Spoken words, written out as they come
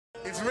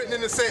It's written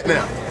in the set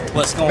now.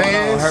 What's going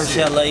on?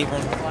 Hershel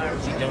Abram.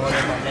 You doing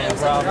it, my man,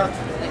 Robert?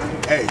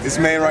 Hey, this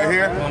man right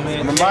here. My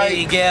man, the mic.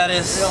 you got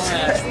us. Good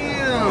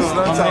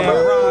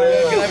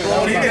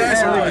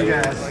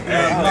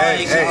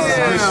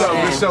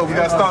show. We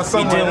gotta start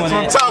somewhere. That's what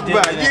I'm talking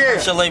about. Yeah.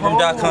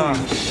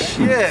 HershelAbram.com.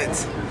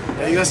 Shit.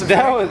 You got some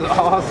that was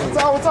awesome.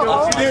 What's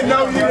up? You didn't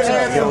know you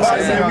had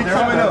somebody. We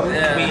coming up.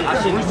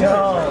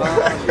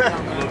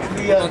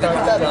 We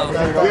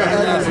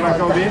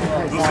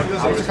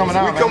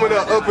coming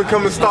up and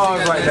coming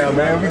stars right now,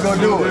 man. We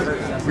gonna do it.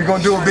 We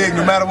gonna do it big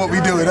no matter what we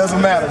do. It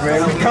doesn't matter,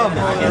 man. We coming.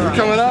 We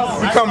coming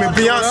up. We coming.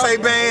 Beyonce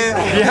band.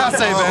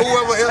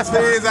 Whoever else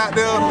there is out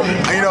there.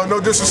 You know, no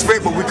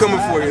disrespect, but we coming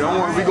for you.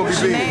 Don't worry, we gonna be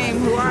big. Name?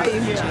 Who are you?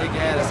 Jay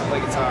Gaddis, I play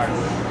guitar.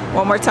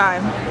 One more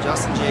time.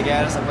 Justin Jay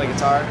Gaddis, I play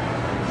guitar.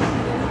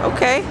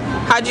 Okay.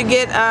 How'd you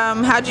get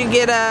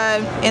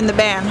in the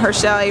band,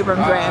 Hershel Abram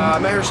band? I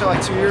met Hershel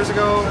like 2 years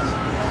ago,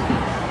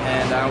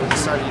 and we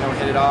just started,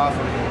 hit it off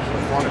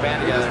and formed a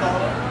band together.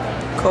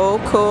 Cool,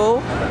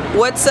 cool.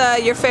 What's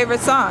your favorite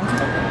song?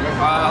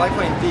 I like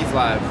playing Thief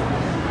live.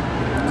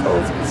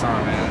 Cool. It's a good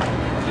song, man.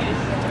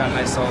 It's got a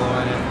nice solo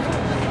in it.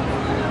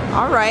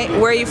 All right.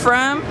 Where are you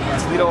from?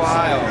 Toledo,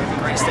 Ohio. The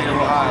great state of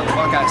Ohio, the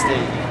Buckeye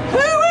State.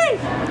 Woo-wee!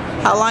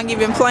 How long you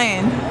been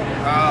playing?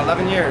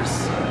 11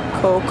 years.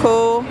 Cool,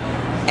 cool.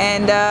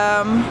 And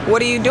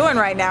what are you doing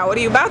right now? What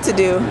are you about to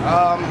do?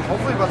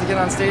 Hopefully about to get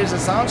on stage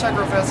and sound check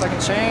real fast so I can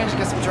change,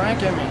 get some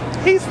drink in me.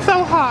 He's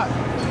so hot.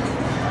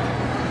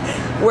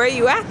 Where are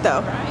you at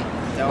though?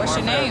 What's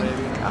your name?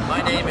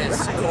 My name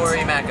is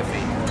Corey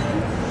McAfee.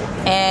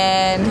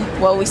 And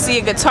well, we see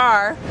a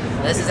guitar.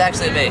 This is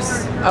actually a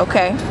bass.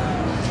 Okay.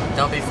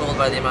 Don't be fooled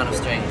by the amount of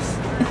strings.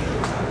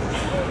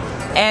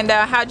 And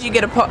how'd you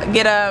get in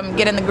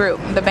the group,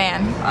 the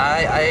band?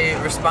 I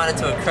responded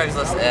to a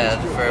Craigslist ad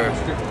for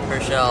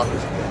Hershel.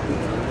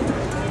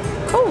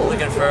 Cool.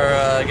 Looking for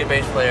a good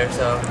bass player,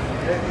 so.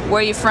 Where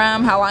are you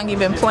from? How long you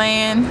been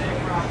playing?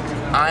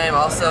 I am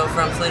also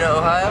from Toledo,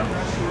 Ohio,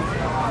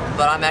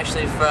 but I'm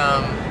actually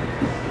from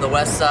the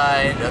west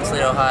side of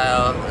Toledo,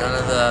 Ohio, none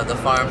of the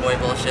farm boy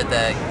bullshit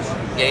that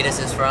Gaddis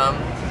is from.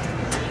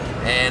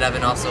 And I've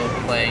been also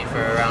playing for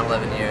around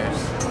 11 years.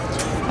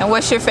 And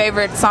what's your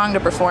favorite song to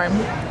perform?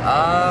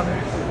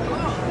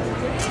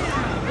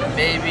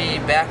 Maybe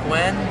Back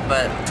When,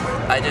 but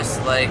I just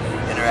like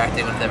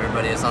interacting with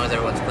everybody. As long as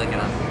everyone's clicking,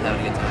 I'm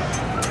having a good time.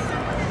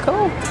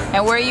 Cool.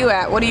 And where are you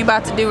at? What are you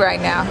about to do right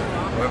now?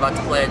 We're about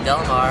to play at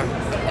Del Mar,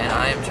 and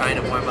I am trying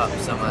to warm up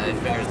so my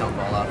fingers don't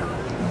fall off.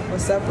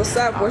 What's up, what's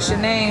up? What's your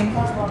name?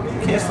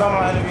 Can't start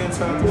my interview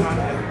until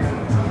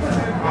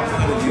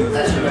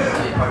That should really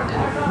be part of the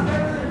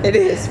interview. It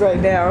is right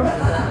now.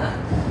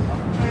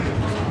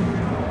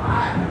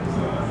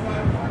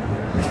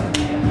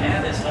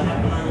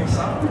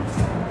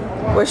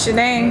 What's your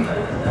name?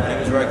 My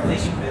name is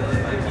Reckless.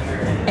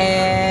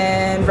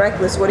 And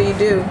Reckless, what do you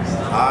do?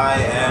 I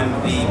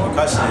am the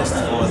percussionist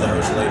for the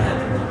Hershel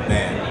Abram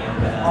band.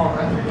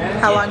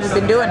 How long have you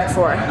been doing it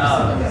for?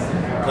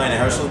 Playing the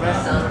Hershel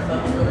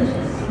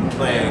band?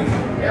 Playing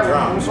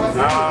drums.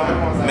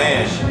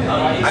 Man,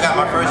 I got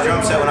my first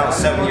drum set when I was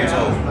 7 years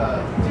old.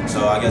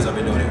 So I guess I've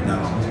been doing it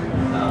now.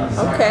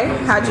 Okay,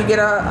 how'd you get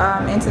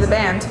into the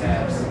band?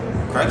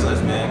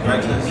 Craigslist, man.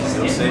 Craigslist.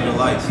 It'll save your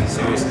life.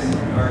 Seriously.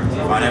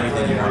 You find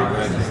everything you want on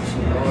Craigslist.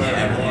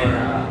 Yeah, everything.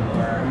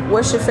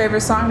 What's your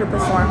favorite song to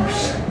perform?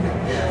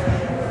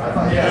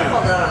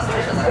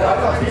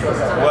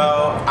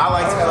 Well, I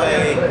like to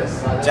play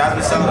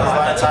Jasmine Sullivan's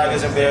Lion,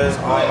 Tigers, and Bears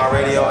on my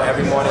radio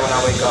every morning when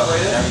I wake up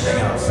and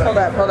everything else. Hold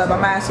up. I'm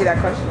gonna ask you that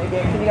question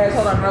again. Can you guys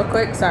hold on real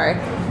quick? Sorry.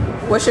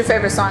 What's your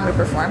favorite song to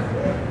perform?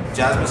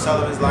 Jasmine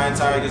Sullivan's Lion,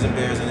 Tigers, and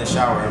Bears in the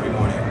shower every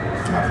morning.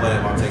 I play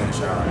it while I'm taking a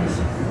shower.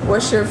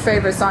 What's your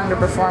favorite song to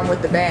perform with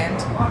the band?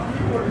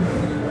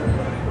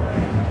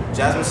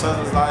 Jasmine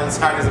Sullivan's Lions,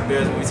 Tigers, and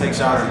Bears when we take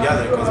showers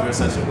together because we're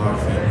such a large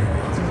family.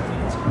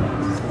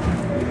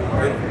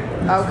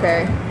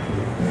 Okay.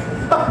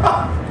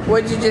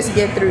 What'd you just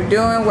get through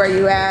doing? Where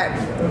you at?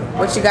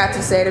 What you got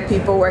to say to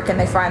people? Where can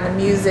they find the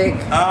music?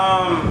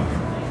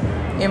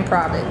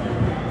 Improv it.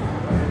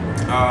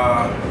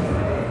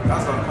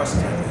 That's not a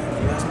question.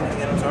 Can you ask me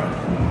again? I'm sorry.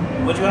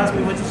 What'd you ask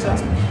me? What'd you just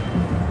ask me?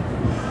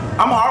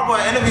 I'm horrible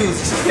at interviews.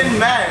 She's getting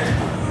mad.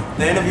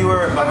 The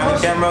interviewer behind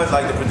the camera is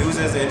like the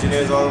producers, the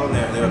engineers, all of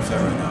them. They're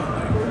upset right now.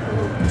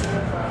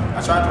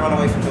 I tried to run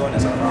away from doing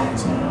this. I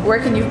promise. Where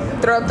can you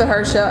throw up the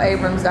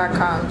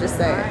HershelAbrams.com? Just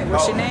say it.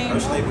 What's your name?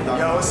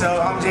 Yo, what's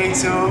up? I'm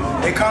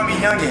J2. They call me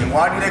Youngin.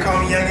 Why do they call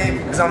me Youngin?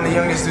 Because I'm the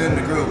youngest dude in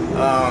the group.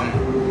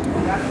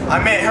 I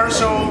met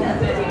Hershel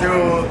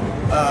through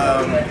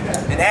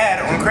an ad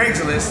on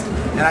Craigslist,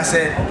 and I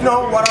said,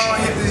 why don't I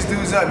hit these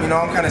dudes up?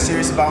 I'm kind of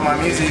serious about my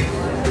music.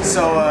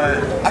 So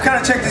I kind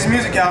of checked his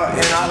music out,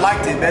 and I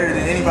liked it better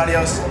than anybody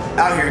else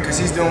out here because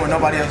he's doing what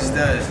nobody else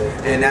does,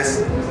 and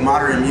that's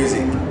modern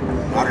music.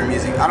 Modern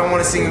music. I don't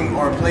want to sing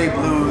or play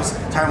blues,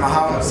 talking about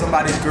how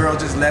somebody's girl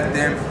just left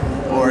them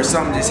or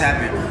something just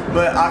happened.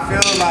 But I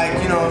feel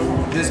like, you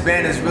know, this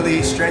band is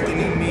really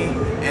strengthening me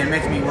and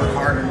making me work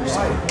harder. So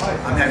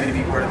I'm happy to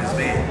be part of this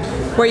band.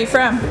 Where you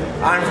from?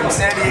 I'm from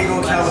San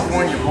Diego,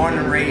 California, born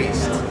and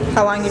raised.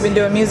 How long you been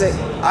doing music?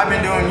 I've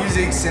been doing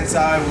music since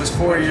I was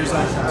 4 years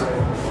old.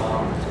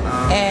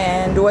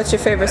 And what's your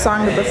favorite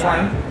song to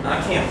perform?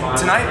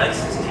 Tonight?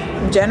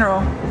 In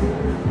general.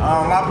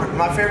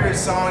 My favorite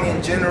song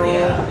in general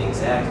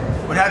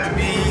would have to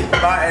be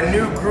by a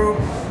new group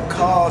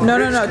called No,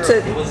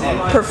 to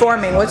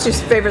performing. What's your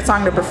favorite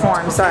song to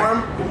perform? Sorry.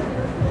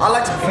 I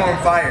like to perform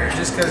Fire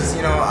just because,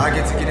 you know, I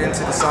get to get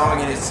into the song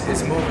and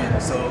it's moving.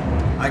 So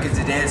I get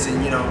to dance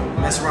and, you know,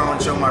 mess around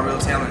and show my real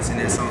talents in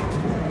that song.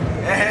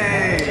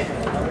 Hey!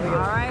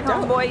 Alright,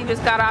 homeboy, you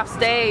just got off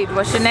stage.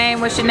 What's your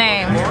name? What's your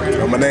name?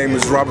 My name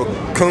is Robert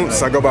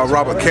Kuntz. I go by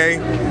Robert K.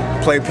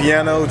 Play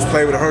piano, just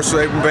play with the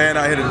Hershel Abram band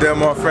out here at the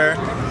Delmar Fair.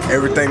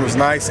 Everything was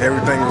nice,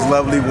 everything was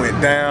lovely, went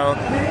down.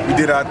 We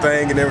did our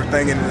thing and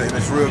everything, and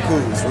it's real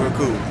cool. It's real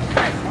cool.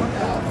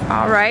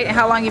 Alright,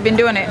 how long you been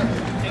doing it?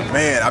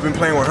 Man, I've been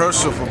playing with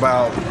Hershel for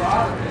about,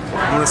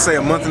 I'm gonna say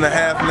a month and a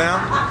half now.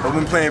 I've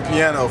been playing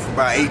piano for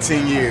about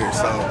 18 years,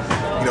 so,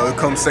 you know, it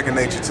comes second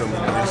nature to me.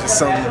 It's just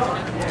something,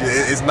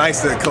 it's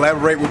nice to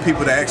collaborate with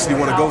people that actually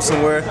want to go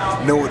somewhere,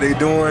 know what they're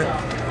doing.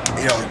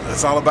 You know,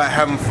 it's all about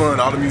having fun.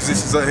 All the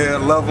musicians out here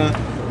love them.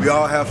 We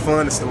all have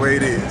fun. It's the way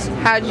it is.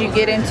 How'd you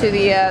get into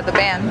the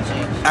band?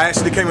 I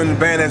actually came in the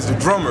band as the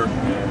drummer,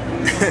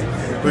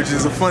 which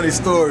is a funny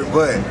story,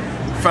 but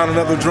found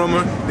another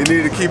drummer. They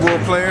needed a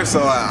keyboard player,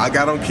 so I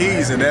got on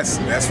keys, and that's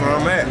where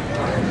I'm at.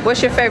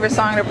 What's your favorite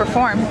song to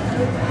perform?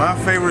 My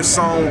favorite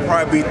song would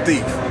probably be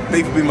Thief.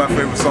 Thief would be my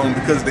favorite song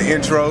because of the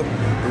intro.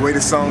 The way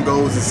the song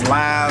goes, it's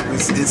live,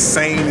 it's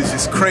insane, it's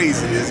just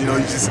crazy. It's, you know,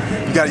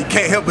 you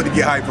can't help but to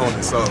get hype on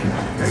it. So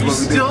that's what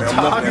we do, man.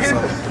 I'm loving that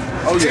song.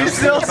 Oh yeah, you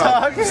still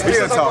talking?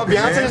 Still talking.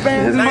 Beyonce's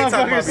band? This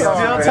motherfucker's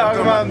still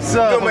talking about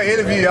himself. Doing my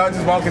interview, y'all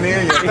just walking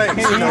in. Yeah,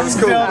 thanks. You know, it's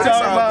cool. Still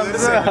talking about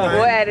himself.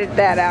 We'll edit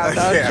that out,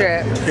 don't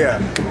trip.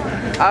 Yeah.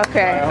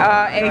 Okay,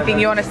 anything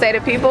you want to say to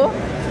people?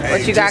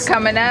 What you got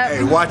coming up?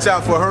 Hey, watch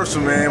out for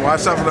Hershel, man.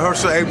 Watch out for the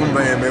Hershel Abram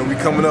band, man. We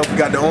coming up. We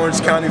got the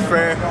Orange County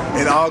Fair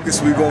in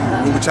August. We're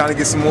trying to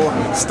get some more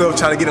stuff,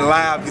 trying to get it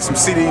live, get some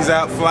CDs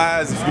out,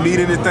 flyers. If you need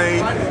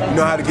anything, you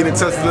know how to get in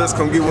touch with us.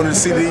 Come get one of the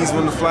CDs,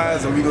 one of the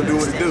flyers, and we gonna do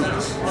what it do.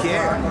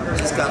 Yeah,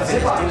 just got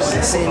finished doing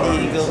the San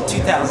Diego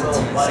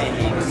 2010 San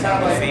Diego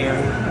County Fair.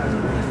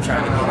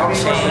 Trying to get on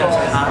change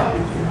hot.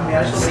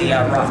 See,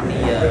 I rock the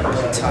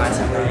ties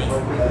tonight,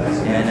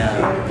 and I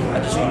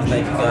just want to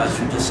thank you guys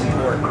for just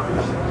supporting.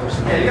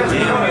 And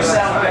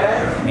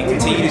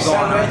continue to go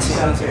on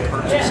iTunes and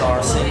purchase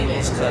our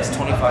singles, because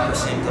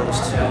 25% goes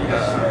to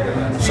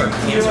certain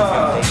cancer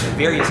foundations,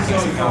 various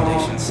cancer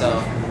foundations.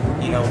 So,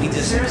 you know, we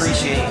just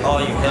appreciate all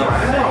your help,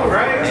 and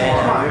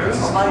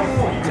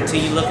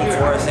continue looking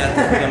for us.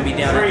 We're going to be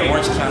down at the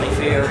Orange County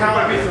Fair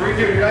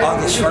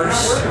August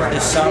 1st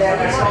this summer,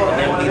 and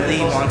then we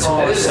leave on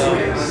tour. So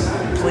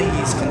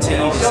please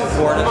continue to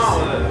support us.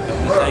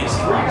 Thank you.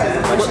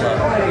 Much love.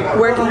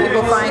 Where can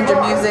people find your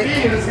music?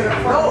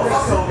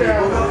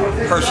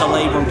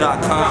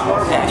 HershelAbram.com.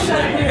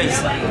 Actually,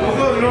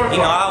 you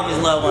know, I always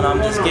love when I'm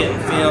just getting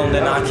filmed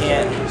and I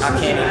can't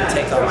even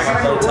take off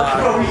my bow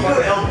tie.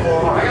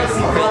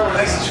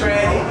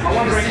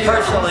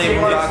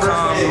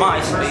 HershelAbram.com,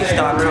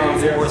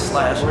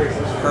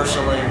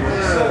 MySpace.com/Hershel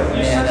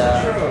Abram. And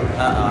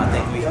I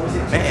think we,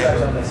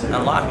 man,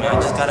 unlocked me. I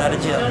just got out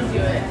of jail.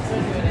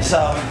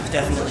 So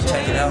definitely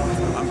check it out.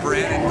 I'm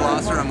Brandon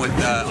Glosser. I'm with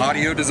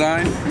Audio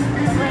Design.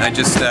 I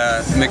just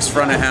mixed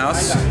front of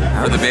house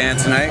for the band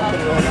tonight,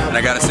 and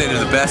I got to say they're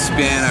the best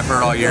band I've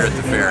heard all year at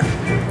the fair,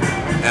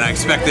 and I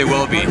expect they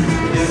will be.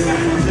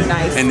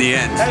 Nice. In the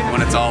end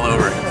when it's all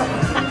over.